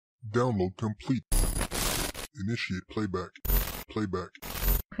Download complete. Initiate playback. Playback.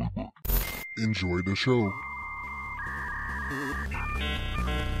 Enjoy the show.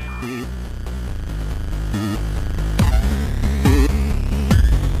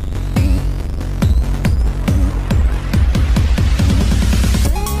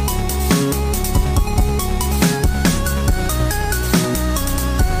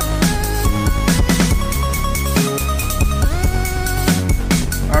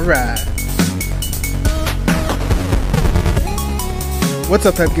 Alright. What's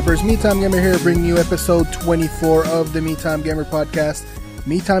up, Timekeepers? Me Time Gamer here, bringing you episode 24 of the Me Time Gamer Podcast.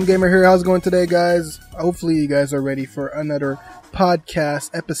 Me Time Gamer here. How's it going today, guys? Hopefully you guys are ready for another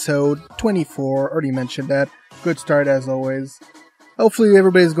podcast, episode 24. Already mentioned that. Good start as always. Hopefully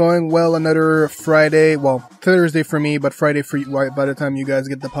everybody's going well. Another Friday, well, Thursday for me, but Friday for you by the time you guys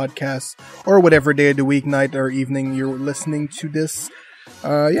get the podcast, or whatever day of the week, night, or evening you're listening to this.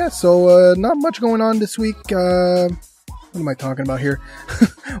 So not much going on this week. What am I talking about here?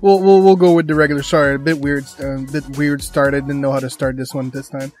 We'll go with the regular. Sorry, a bit weird start. I didn't know how to start this one this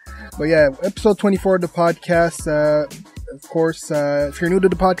time. But yeah, episode 24 of the podcast. Of course, if you're new to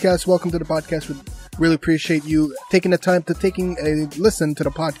the podcast, welcome to the podcast. We'd really appreciate you taking the time to taking a listen to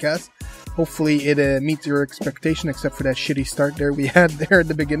the podcast. Hopefully it meets your expectation, except for that shitty start there we had there at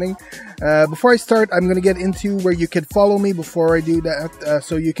the beginning. Before I start, I'm going to get into where you can follow me before I do that.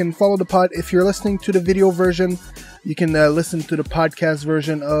 So you can follow the pod. If you're listening to the video version, you can listen to the podcast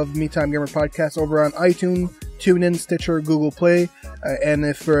version of Me Time Gamer Podcast over on iTunes, TuneIn, Stitcher, Google Play. And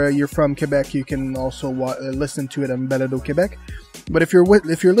if you're from Quebec, you can also listen to it on Balado Quebec. But if you're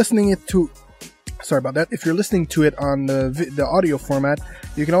listening it to... Sorry about that. If you're listening to it on the audio format,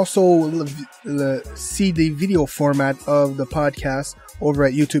 you can also see the video format of the podcast over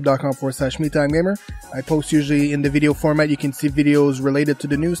at youtube.com/MeTimeGamer. I post usually in the video format. You can see videos related to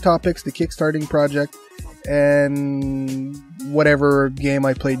the news topics, the Kickstarting project, and whatever game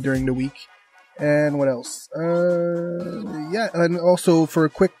I played during the week. And what else? And also for a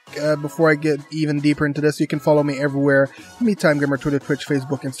quick, before I get even deeper into this, you can follow me everywhere. Me Time Gamer, Twitter, Twitch,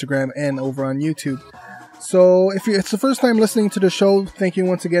 Facebook, Instagram, and over on YouTube. So if it's the first time listening to the show, thank you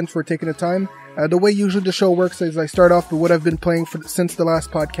once again for taking the time. The way usually the show works is I start off with what I've been playing since the last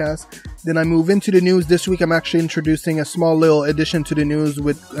podcast. Then I move into the news. This week I'm actually introducing a small little addition to the news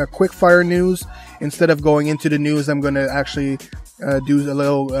with quick fire news. Instead of going into the news, I'm going to actually do a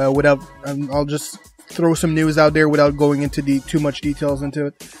little I'll just throw some news out there without going into too much details into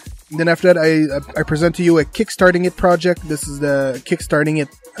it. Then after that, I present to you a Kickstarting It project. This is the Kickstarting It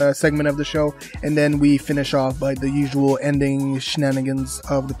segment of the show. And then we finish off by the usual ending shenanigans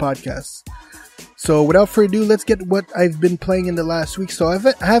of the podcast. So without further ado, let's get what I've been playing in the last week. So I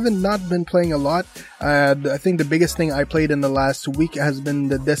haven't not been playing a lot. I think the biggest thing I played in the last week has been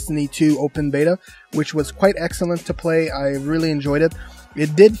the Destiny 2 open beta, which was quite excellent to play. I really enjoyed it.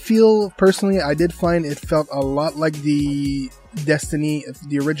 It did feel, personally, I did find it felt a lot like the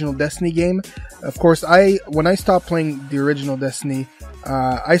original Destiny game. Of course, when I stopped playing the original Destiny,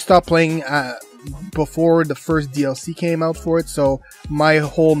 I stopped playing before the first DLC came out for it, so my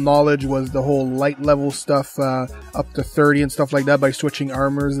whole knowledge was the whole light level stuff, up to 30 and stuff like that by switching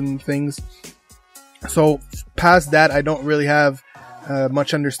armors and things. So past that, I don't really have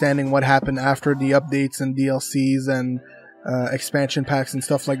much understanding what happened after the updates and DLCs and expansion packs and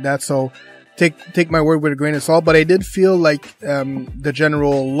stuff like that. So take my word with a grain of salt, but I did feel like the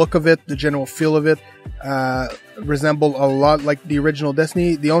general look of it, the general feel of it, resembled a lot like the original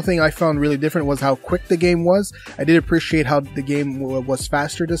Destiny. The only thing I found really different was how quick the game was. I did appreciate how the game was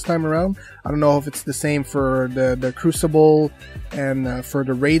faster this time around. I don't know if it's the same for the Crucible and for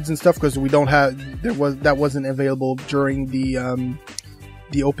the raids and stuff, because that wasn't available during the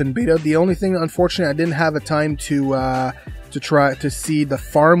open beta. The only thing, unfortunately, I didn't have a time to try to see the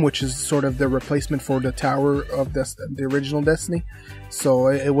farm, which is sort of the replacement for the tower of the original Destiny. So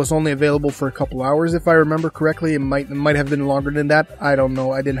it was only available for a couple hours, if I remember correctly. It might have been longer than that. I don't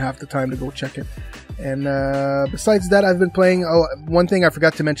know. I didn't have the time to go check it. And besides that, I've been playing. Oh, one thing I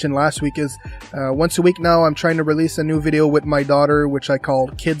forgot to mention last week is once a week now, I'm trying to release a new video with my daughter, which I call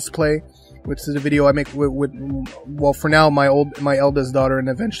Kids Play, which is a video I make with well, for now, my eldest daughter, and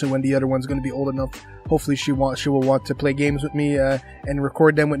eventually when the other one's going to be old enough, hopefully she will want to play games with me and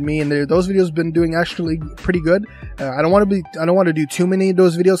record them with me. And those videos been doing actually pretty good. I don't want to do too many of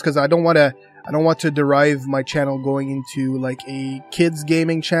those videos because I don't want to derive my channel going into like a kids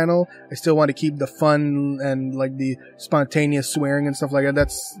gaming channel. I still want to keep the fun and like the spontaneous swearing and stuff like that.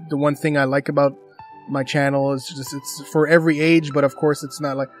 That's the one thing I like about my channel. It's for every age, but of course it's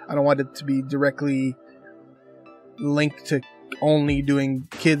not like, I don't want it to be directly linked to only doing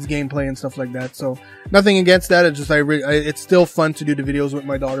kids gameplay and stuff like that. So nothing against that. It's just it's still fun to do the videos with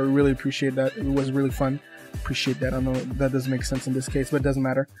my daughter. Really appreciate that. It was really fun. Appreciate that. I know that doesn't make sense in this case, but it doesn't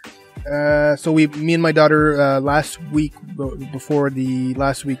matter. So me and my daughter last week, before the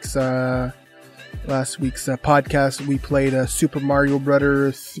last week's podcast, we played Super Mario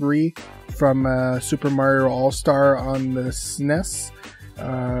Brothers 3 from Super Mario All-Star on the SNES.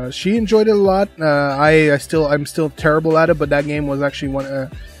 She enjoyed it a lot. I'm still terrible at it, but that game was actually one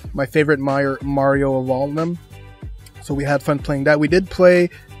my favorite Mario of all of them. So we had fun playing that. We did play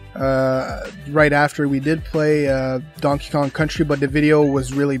right after we did play Donkey Kong Country, but the video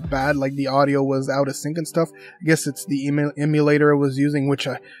was really bad. Like the audio was out of sync and stuff. I guess it's the emulator I was using, which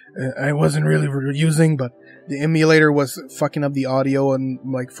I wasn't really using, but the emulator was fucking up the audio and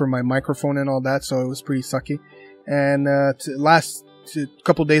like for my microphone and all that, so it was pretty sucky. And a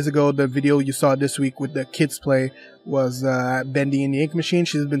couple days ago, the video you saw this week with the kids play was Bendy and the Ink Machine.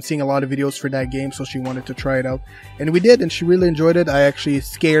 She's been seeing a lot of videos for that game, so she wanted to try it out. And we did, and she really enjoyed it. I actually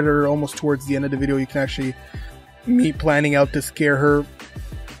scared her almost towards the end of the video. You can actually, me planning out to scare her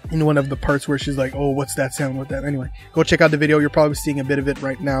in one of the parts where she's like, oh, what's that sound with that? Anyway, go check out the video. You're probably seeing a bit of it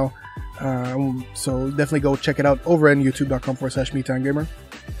right now. So definitely go check it out over at youtube.com/MeTimeGamer.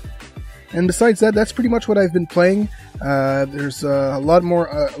 And besides that, that's pretty much what I've been playing. There's a lot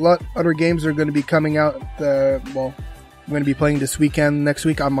other games are going to be coming out. I'm going to be playing this weekend. Next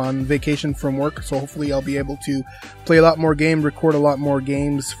week, I'm on vacation from work, so hopefully I'll be able to play a lot more games, record a lot more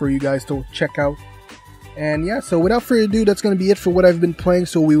games for you guys to check out. And yeah, so without further ado, that's going to be it for what I've been playing.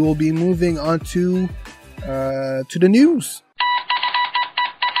 So we will be moving on to the news.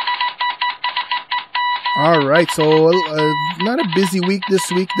 Alright, so not a busy week this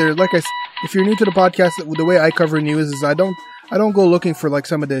week. If you're new to the podcast, the way I cover news is I don't go looking for like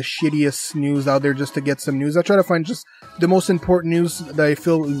some of the shittiest news out there just to get some news. I try to find just the most important news that I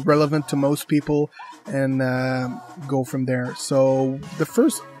feel is relevant to most people and go from there. So the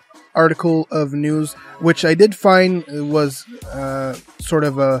first article of news, which I did find was sort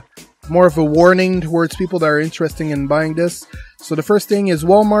of more of a warning towards people that are interested in buying this. So the first thing is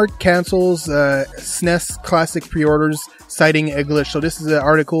Walmart cancels SNES Classic pre-orders, citing a glitch. So this is an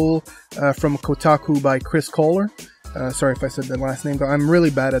article from Kotaku by Chris Kohler. Sorry if I said the last name, but I'm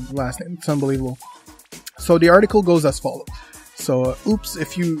really bad at the last name. It's unbelievable. So the article goes as follows. So, oops,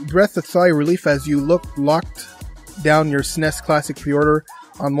 if you breath a sigh of relief as you locked down your SNES Classic pre-order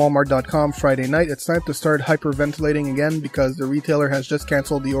on Walmart.com Friday night, it's time to start hyperventilating again because the retailer has just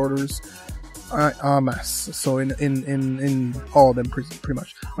canceled the orders en masse. So in all of them, pretty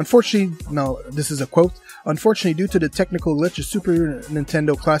much. Unfortunately, no, this is a quote. Unfortunately, due to the technical glitch, the Super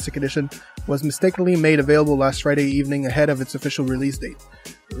Nintendo Classic Edition was mistakenly made available last Friday evening ahead of its official release date.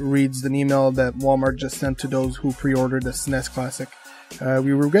 Reads an email that Walmart just sent to those who pre-ordered the SNES Classic.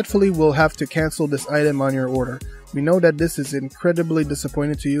 We regretfully will have to cancel this item on your order. We know that this is incredibly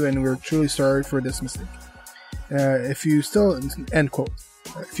disappointing to you, and we're truly sorry for this mistake. If you still, end quote.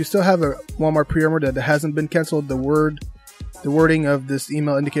 If you still have a Walmart pre-order that hasn't been canceled, the wording of this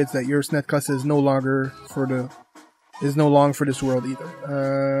email indicates that your SNES Classic is no longer for this world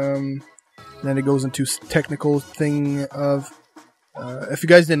either. Then it goes into technical thing of. If you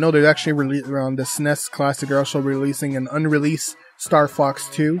guys didn't know, they're actually around the SNES Classic. They're also releasing an unreleased Star Fox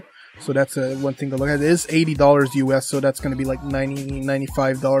 2. So that's one thing to look at. It is $80 US, so that's going to be like $90,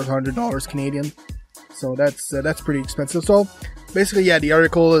 $95, $100 Canadian. So that's pretty expensive. So basically, yeah, the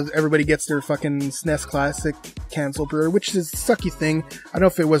article is everybody gets their fucking SNES Classic canceled, which is a sucky thing. I don't know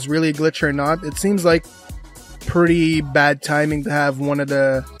if it was really a glitch or not. It seems like pretty bad timing to have one of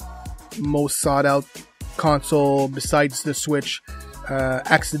the most sought out console besides the Switch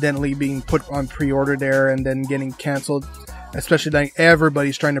accidentally being put on pre-order there and then getting canceled. Especially like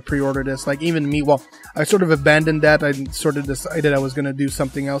everybody's trying to pre-order this. Like even me, well, I sort of abandoned that. I sort of decided I was going to do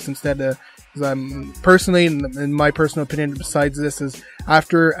something else instead. Because I'm personally, in my personal opinion, besides this, is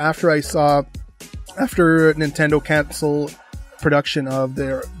after Nintendo canceled production of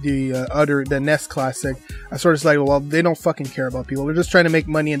the NES Classic, I sort of like, well, they don't fucking care about people. They're just trying to make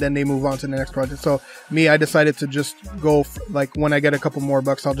money and then they move on to the next project. So me, I decided to just go like when I get a couple more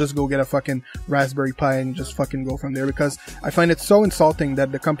bucks, I'll just go get a fucking Raspberry Pi and just fucking go from there, because I find it so insulting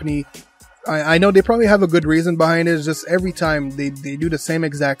that the company, I know they probably have a good reason behind it. It's just every time they do the same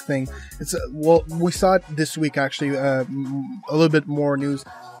exact thing. It's well, we saw it this week actually. A little bit more news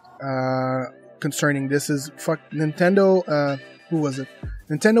concerning this is Nintendo. Who was it?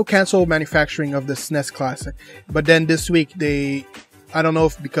 Nintendo canceled manufacturing of the SNES Classic, but then this week I don't know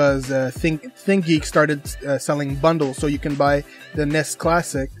if because ThinkGeek started selling bundles, so you can buy the NES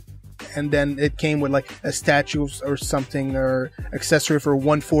Classic and then it came with like a statue or something or accessory for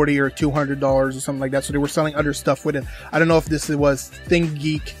 $140 or $200 or something like that. So they were selling other stuff with it. I don't know if this was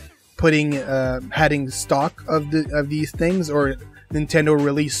ThinkGeek having stock of these things, or Nintendo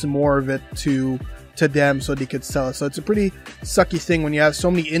released more of it to them so they could sell it. So it's a pretty sucky thing when you have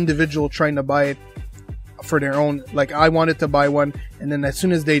so many individuals trying to buy it for their own. Like, I wanted to buy one, and then as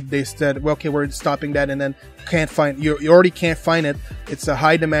soon as they said, well, okay, we're stopping that, and then you already can't find it. It's a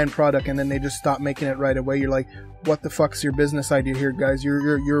high demand product, and then they just stop making it right away. You're like, what the fuck's your business idea here, guys?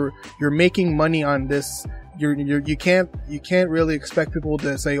 You're making money on this. You can't really expect people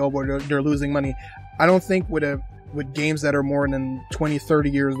to say, oh, well, they're losing money. I don't think with games that are more than 20, 30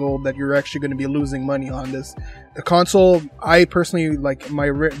 years old that you're actually going to be losing money on this. The console, I personally, like, my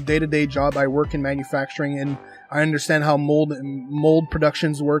day-to-day job, I work in manufacturing, and I understand how mold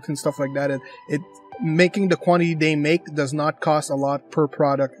productions work and stuff like that. It making the quantity they make does not cost a lot per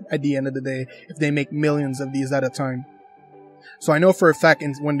product at the end of the day if they make millions of these at a time. So I know for a fact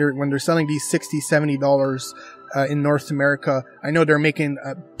when they're selling these $60, $70 in North America, I know they're making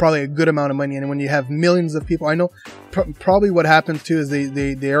probably a good amount of money. And when you have millions of people, I know probably what happened too is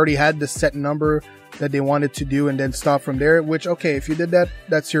they already had the set number that they wanted to do and then stop from there. Which, okay, if you did that,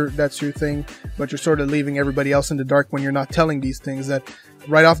 that's your thing. But you're sort of leaving everybody else in the dark when you're not telling these things. That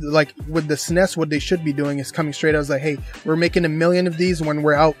right off, like with the SNES, what they should be doing is coming straight out. I was like, hey, we're making 1 million of these. When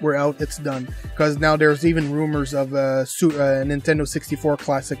we're out, it's done. Because now there's even rumors of Nintendo 64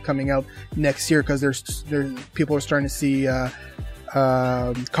 Classic coming out next year, because there's people are starting to see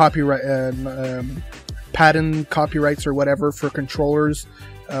copyright patent copyrights or whatever for controllers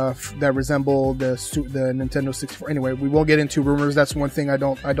that resemble the Nintendo 64. Anyway, we won't get into rumors. That's one thing I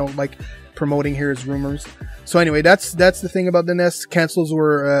don't like promoting here is rumors. So anyway, that's the thing about the NES.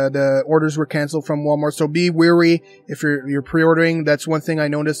 The orders were canceled from Walmart. So be wary if you're pre-ordering. That's one thing I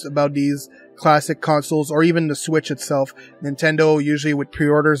noticed about these classic consoles, or even the Switch itself. Nintendo usually with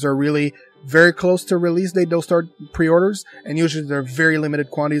pre-orders are really very close to release date. They'll start pre-orders, and usually they're very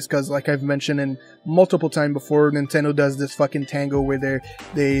limited quantities, because like I've mentioned in multiple times before, Nintendo does this fucking tango where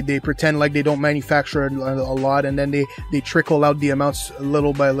they pretend like they don't manufacture a lot, and then they trickle out the amounts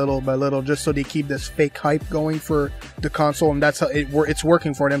little by little just so they keep this fake hype going for the console, and that's how it's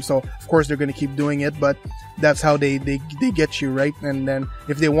working for them. So of course they're going to keep doing it, but that's how they get you, right? And then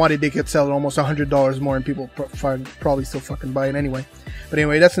if they wanted, they could sell it almost $100 more, and people probably still fucking buy it anyway. But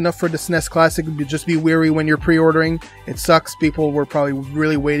anyway, that's enough for the SNES Classic. Just be wary when you're pre-ordering. It sucks. People were probably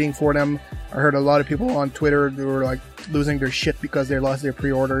really waiting for them. I heard a lot of people on Twitter, they were like losing their shit because they lost their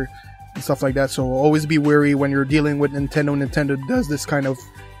pre-order and stuff like that. So always be wary when you're dealing with Nintendo. Nintendo does this kind of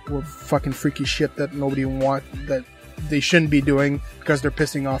fucking freaky shit that nobody that they shouldn't be doing, because they're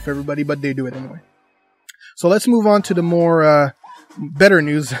pissing off everybody, but they do it anyway. So let's move on to the more better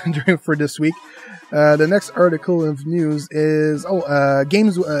news for this week. The next article of news is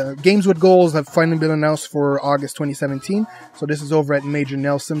games with goals have finally been announced for August 2017. So this is over at Major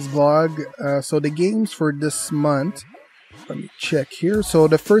Nelson's blog. So the games for this month, let me check here. So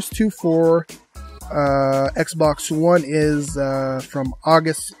the first two for Xbox One is from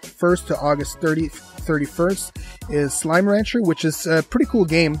August 1st to August 31st is Slime Rancher, which is a pretty cool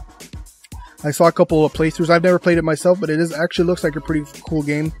game. I saw a couple of playthroughs. I've never played it myself, but it actually looks like a pretty cool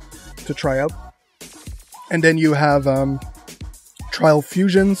game to try out. And then you have Trial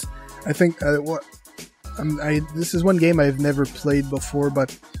Fusions. I think this is one game I've never played before,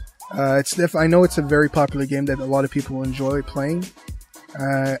 but I know it's a very popular game that a lot of people enjoy playing.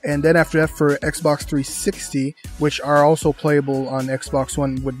 And then after that, for Xbox 360, which are also playable on Xbox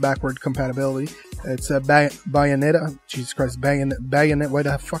One with backward compatibility, it's Bayonetta. Jesus Christ, Bayonetta. Why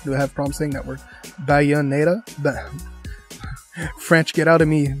the fuck do I have problems saying that word? Bayonetta. French, get out of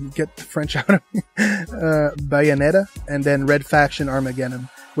me. Get the French out of me. Bayonetta, and then Red Faction Armageddon,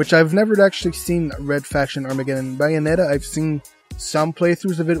 which I've never actually seen. Red Faction Armageddon. Bayonetta, I've seen some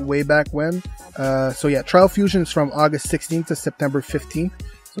playthroughs of it way back when. So yeah, Trial Fusion is from August 16th to September 15th.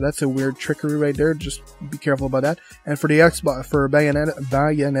 So that's a weird trickery right there. Just be careful about that. And for the Xbox, for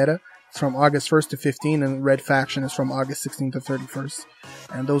Bayonetta, it's from August 1st to 15th, and Red Faction is from August 16th to 31st.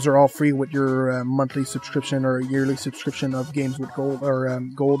 And those are all free with your monthly subscription or yearly subscription of Games with Gold, or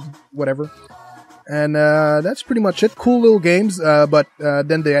Gold, whatever. And that's pretty much it. Cool little games. But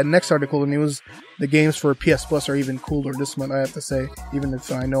then the next article of news, the games for PS Plus are even cooler this month, I have to say. Even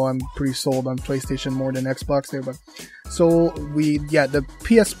if I know I'm pretty sold on PlayStation more than Xbox there. But so the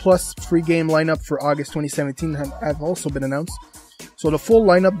PS Plus free game lineup for August 2017 have also been announced. So the full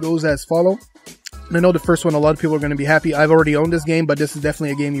lineup goes as follows. I know the first one, a lot of people are going to be happy. I've already owned this game, but this is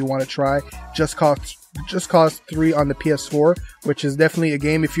definitely a game you want to try. Just Cause 3 on the PS4, which is definitely a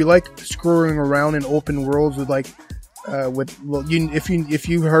game if you like screwing around in open worlds with like if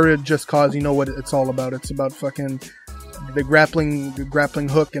you heard of Just Cause, you know what it's all about. It's about fucking the grappling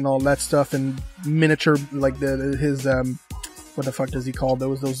hook and all that stuff, and miniature like his what the fuck does he call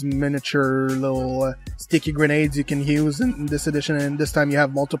those miniature little sticky grenades you can use in this edition, and this time you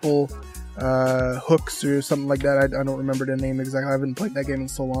have multiple hooks or something like that. I don't remember the name exactly. I haven't played that game in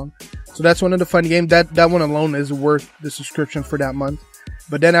so long. So that's one of the fun games. That one alone is worth the subscription for that month.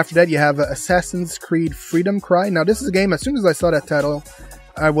 But then after that you have Assassin's Creed Freedom Cry. Now this is a game, as soon as I saw that title,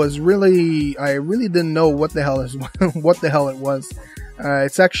 I really didn't know what the hell it was.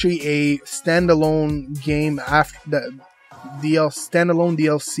 It's actually a standalone game after the standalone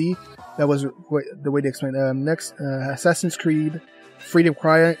DLC that was the way they explain it. Next, Assassin's Creed Freedom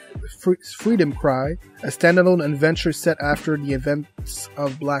Cry, a standalone adventure set after the events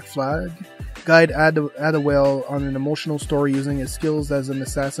of Black Flag. Guide Adawale on an emotional story using his skills as an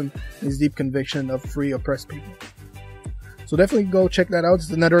assassin and his deep conviction of free oppressed people. So definitely go check that out.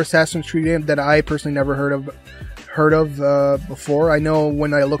 It's another Assassin's Creed game that I personally never heard of before. I know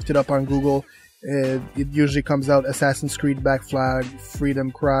when I looked it up on Google, it usually comes out Assassin's Creed Black Flag,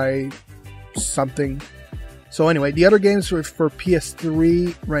 Freedom Cry, something. So anyway, the other games for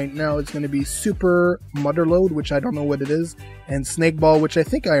PS3 right now, it's going to be Super Motherload, which I don't know what it is, and Snakeball, which I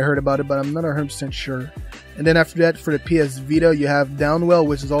think I heard about it, but I'm not 100% sure. And then after that, for the PS Vita, you have Downwell,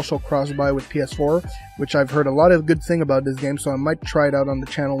 which is also cross-buy with PS4, which I've heard a lot of good thing about this game, so I might try it out on the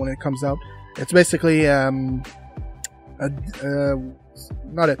channel when it comes out. It's basically not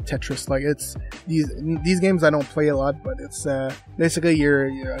a Tetris, like it's these games I don't play a lot, but it's basically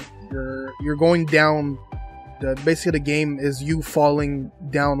you're going down. Basically the game is you falling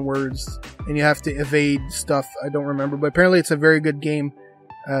downwards and you have to evade stuff. I don't remember, but apparently it's a very good game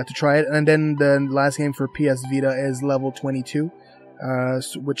to try it. And then the last game for PS Vita is Level 22,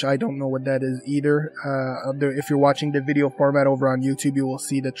 which I don't know what that is either. If you're watching the video format over on YouTube, you will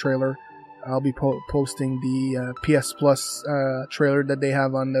see the trailer. I'll be posting the PS Plus trailer that they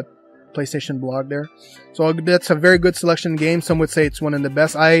have on the PlayStation blog there. So that's a very good selection game. Some would say it's one of the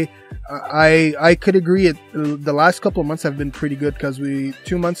best. I could agree. The last couple of months have been pretty good, because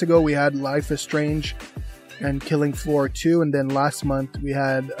 2 months ago we had Life is Strange and Killing Floor 2, and then last month we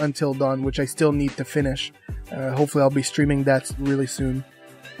had Until Dawn, which I still need to finish. Hopefully I'll be streaming that really soon.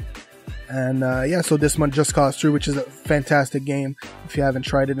 And yeah, so this month Just Cause 3, which is a fantastic game if you haven't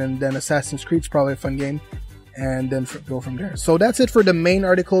tried it, and then Assassin's Creed's probably a fun game. And then go from there. So that's it for the main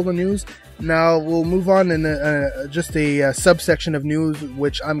article of the news. Now we'll move on in just a subsection of news,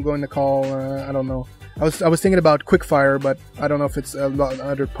 which I'm going to call I don't know. I was thinking about Quickfire, but I don't know if it's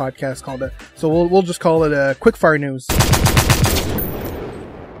other podcasts called that. So we'll just call it Quickfire news.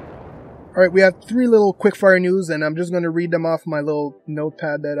 All right, we have 3 little Quickfire news, and I'm just going to read them off my little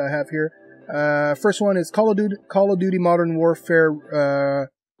notepad that I have here. First one is Call of Duty Modern Warfare.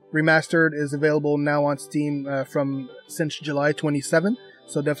 Remastered is available now on Steam since July 27.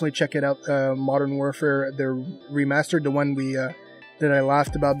 So definitely check it out. Modern Warfare, the remastered, the one that I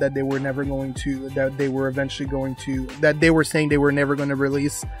laughed about, that they were saying they were never going to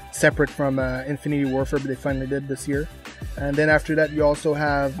release separate from Infinity Warfare, but they finally did this year. And then after that, you also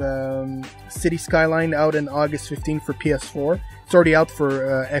have City Skyline out in August 15 for PS4. It's already out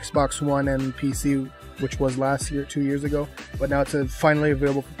for Xbox One and PC, which was last year, 2 years ago, but now it's finally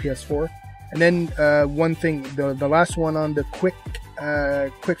available for PS4. And then one thing, the last one on the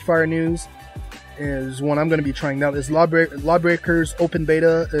quickfire news is one I'm going to be trying out. Is Lawbreakers Open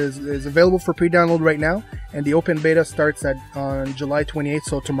Beta is available for pre-download right now, and the open beta starts on July 28th,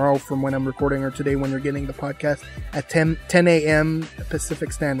 so tomorrow from when I'm recording, or today when you're getting the podcast, at 10 a.m.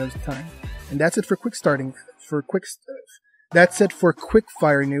 Pacific Standard Time. And that's it for That's it for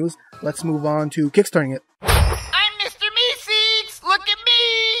Quickfire news. Let's move on to Kickstarting It. I'm Mr. Meeseeks! Look at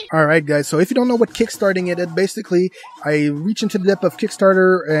me! Alright guys, so if you don't know what Kickstarting It is, basically I reach into the depth of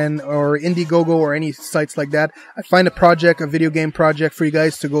Kickstarter or Indiegogo or any sites like that. I find a video game project for you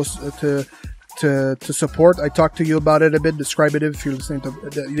guys to go to support. I talk to you about it a bit, describe it if you're listening to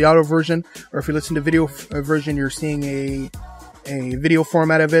the audio version, or if you listen to the video version, you're seeing a video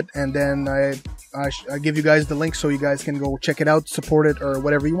format of it, and then I give you guys the link so you guys can go check it out, support it, or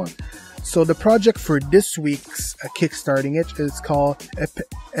whatever you want. So the project for this week's Kickstarting It is called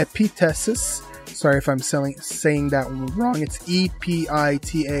Epitasis. Sorry if I'm saying that wrong. It's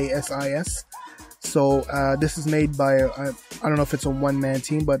Epitasis. So this is made by, I don't know if it's a one-man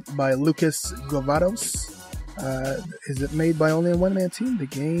team, but by Lucas Govados. Is it made by only a one-man team? The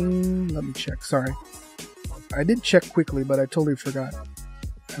game, let me check. Sorry, I did check quickly, but I totally forgot.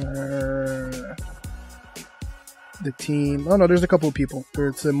 The team. Oh no, there's a couple of people.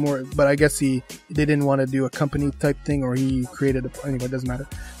 There's more, but I guess they didn't want to do a company type thing, or he created anyway. It doesn't matter.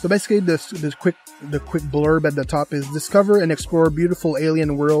 So basically, the quick blurb at the top is: discover and explore beautiful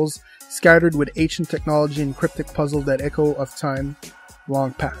alien worlds scattered with ancient technology and cryptic puzzles that echo of time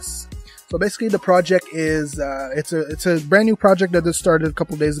long past. So basically, the project is it's a brand new project that just started a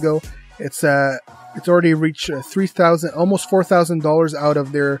couple days ago. It's already reached almost $4,000 out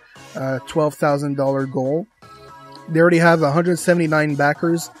of their $12,000 goal. They already have 179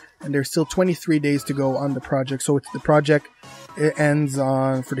 backers, and there's still 23 days to go on the project. So the project ends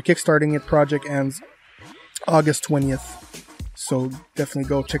for the kickstarting project ends August 20th. So definitely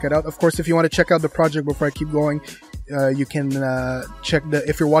go check it out. Of course, if you want to check out the project before I keep going, you can check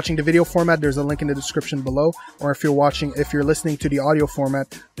if you're watching the video format, there's a link in the description below. Or if you're listening to the audio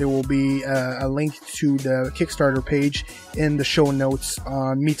format, there will be a link to the Kickstarter page in the show notes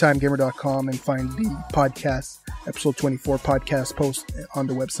on MeTimeGamer.com, and find the podcast, episode 24 podcast post on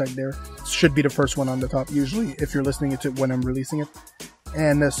the website there. It should be the first one on the top, usually, if you're listening to it when I'm releasing it.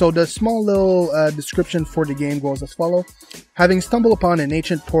 And so the small little description for the game goes as follows. Having stumbled upon an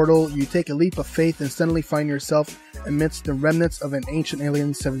ancient portal, you take a leap of faith and suddenly find yourself amidst the remnants of an ancient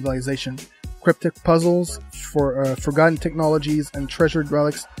alien civilization. Cryptic puzzles, forgotten technologies, and treasured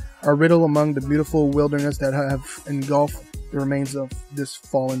relics are riddled among the beautiful wilderness that have engulfed the remains of this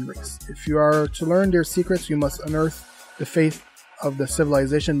fallen race. If you are to learn their secrets, you must unearth the faith of the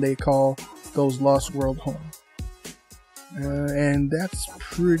civilization they call those lost world home. And that's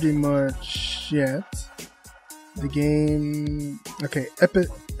pretty much it. The game... Okay,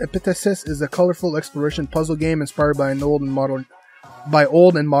 Epitasis is a colorful exploration puzzle game inspired by old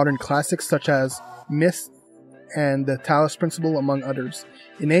and modern classics such as Myst and the Talos Principle, among others.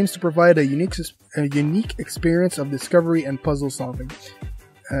 It aims to provide a unique experience of discovery and puzzle solving.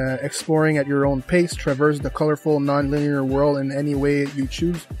 Exploring at your own pace, traverse the colorful, non-linear world in any way you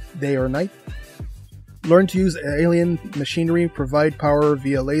choose, day or night. Learn to use alien machinery, provide power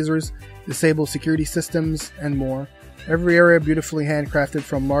via lasers, disable security systems, and more. Every area beautifully handcrafted,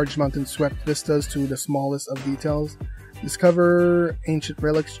 from large mountain-swept vistas to the smallest of details. Discover ancient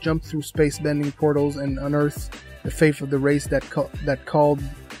relics, jump through space-bending portals, and unearth the faith of the race that called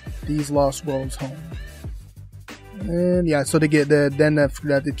these lost worlds home. And yeah, so then after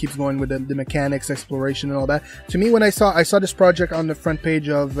that it keeps going with the mechanics, exploration, and all that. To me, when I saw this project on the front page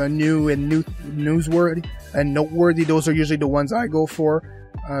of New and Newsworthy and Noteworthy, those are usually the ones I go for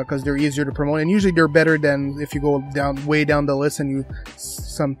because they're easier to promote, and usually they're better than if you go way down the list and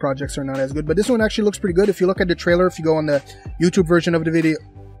some projects are not as good. But this one actually looks pretty good. If you look at the trailer, if you go on the YouTube version of the video,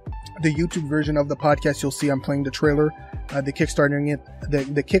 the YouTube version of the podcast, you'll see I'm playing the trailer, the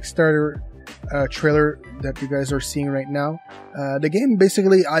Kickstarter trailer that you guys are seeing right now. The game,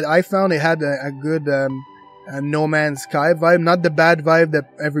 basically, I found it had a good No Man's Sky vibe, not the bad vibe that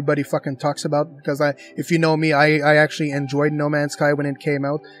everybody fucking talks about, because if you know me, I actually enjoyed No Man's Sky when it came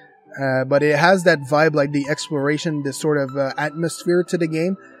out, but it has that vibe, like the exploration, this sort of atmosphere to the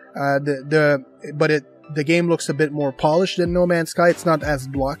game. The game looks a bit more polished than No Man's Sky. It's not as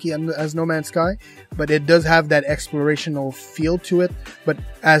blocky as No Man's Sky, but it does have that explorational feel to it. But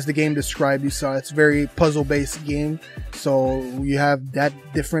as the game described, you saw it's very puzzle-based game, so you have that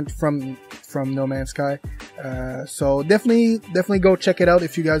different from No Man's Sky. So definitely go check it out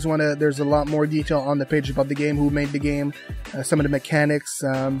if you guys want to. There's a lot more detail on the page about the game, who made the game, some of the mechanics.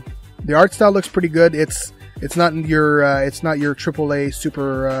 The art style looks pretty good. It's not your AAA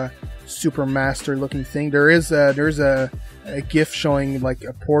super master looking thing. There's a GIF showing like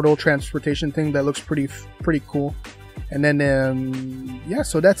a portal transportation thing that looks pretty cool. And then yeah,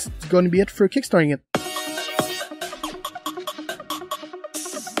 so that's going to be it for kickstarting it.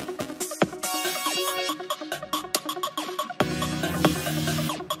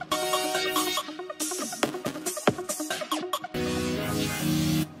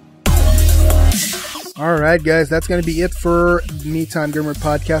 Alright guys, that's going to be it for Me Time Gamer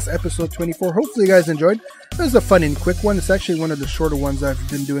Podcast episode 24. Hopefully you guys enjoyed. It was a fun and quick one. It's actually one of the shorter ones I've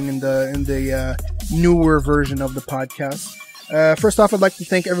been doing in the newer version of the podcast. First off, I'd like to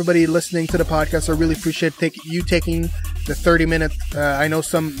thank everybody listening to the podcast. I really appreciate you taking the 30-minute. I know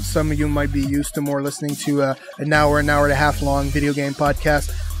some of you might be used to more listening to an hour and a half long video game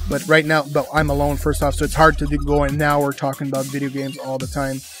podcast. But right now, I'm alone first off, so it's hard to go an hour talking about video games all the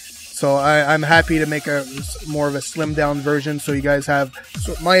time. So I'm happy to make a more of a slimmed down version, so you guys have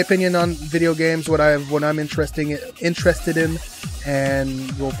my opinion on video games, what I'm interested in,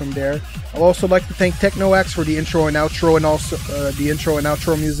 and go from there. I'd also like to thank TechnoX for the intro and outro, and also the intro and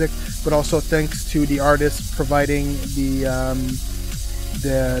outro music, but also thanks to the artists providing the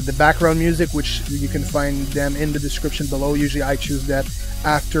background music, which you can find them in the description below. Usually I choose that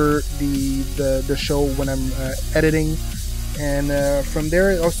after the show when I'm editing. And from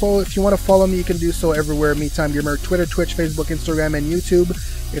there, also, if you want to follow me, you can do so everywhere. MeTime Gamer, Twitter, Twitch, Facebook, Instagram, and YouTube.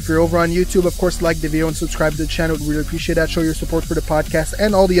 If you're over on YouTube, of course, like the video and subscribe to the channel. We'd really appreciate that. Show your support for the podcast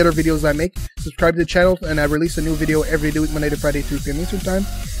and all the other videos I make. Subscribe to the channel, and I release a new video every day, Monday to Friday, 3 p.m. Eastern Time.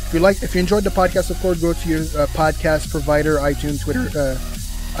 If you enjoyed the podcast, of course, go to your podcast provider, iTunes, Twitter,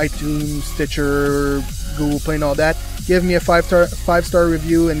 iTunes, Stitcher, Google Play, and all that. Give me a 5-star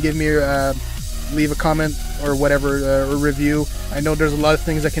review, and give me leave a comment or whatever, a review. I know there's a lot of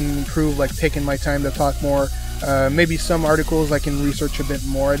things I can improve, like taking my time to talk more. Maybe some articles I can research a bit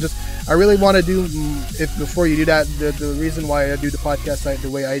more. I really want to do, before you do that, the reason why I do the podcast the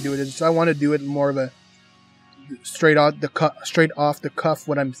way I do it is I want to do it more of a straight off the cuff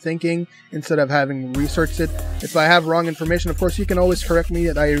what I'm thinking, instead of having researched it. If I have wrong information, of course, you can always correct me,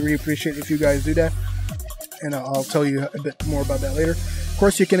 and I really appreciate if you guys do that. And I'll tell you a bit more about that later. Of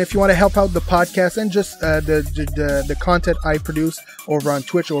course, you can, if you want to help out the podcast and just the content I produce over on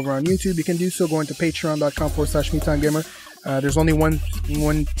Twitch, over on YouTube, you can do so going to patreon.com/MeTimeGamer. There's only one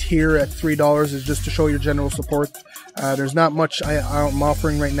tier at $3, is just to show your general support. There's not much I'm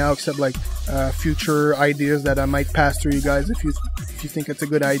offering right now, except like future ideas that I might pass through you guys if you think it's a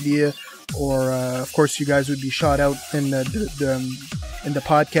good idea, or of course you guys would be shout out in the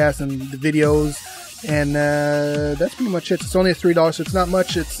podcast and the videos. And that's pretty much it. It's only $3, so it's not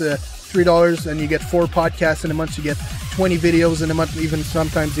much. It's $3, and you get 4 podcasts in a month. You get 20 videos in a month, even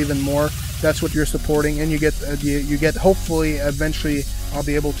sometimes even more. That's what you're supporting, and you get hopefully eventually I'll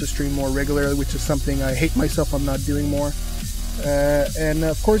be able to stream more regularly, which is something I hate myself I'm not doing more. And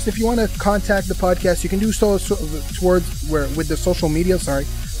of course, if you want to contact the podcast, you can do so with the social media.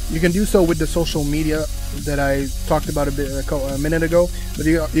 You can do so with the social media that I talked about a minute ago, but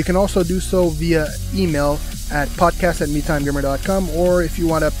you can also do so via email at podcast@MeTimeGamer.com, or if you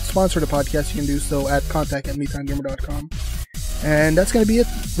want to sponsor the podcast, you can do so at contact@MeTimeGamer.com. And that's going to be it.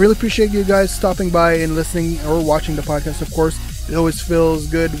 Really appreciate you guys stopping by and listening or watching the podcast, of course. It always feels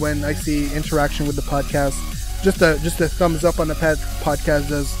good when I see interaction with the podcast. Just a thumbs up on the podcast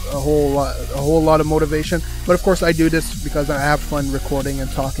does a whole lot of motivation. But of course, I do this because I have fun recording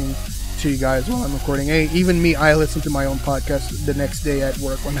and talking to you guys while I'm recording. Hey, even me, I listen to my own podcast the next day at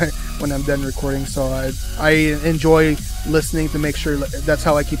work when I'm done recording. So I enjoy listening to make sure that's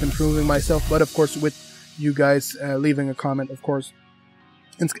how I keep improving myself. But of course, with you guys leaving a comment, of course.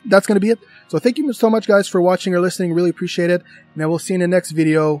 And that's going to be it. So thank you so much, guys, for watching or listening. Really appreciate it. And I will see you in the next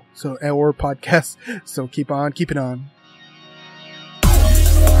video or podcast. So keep on keeping on.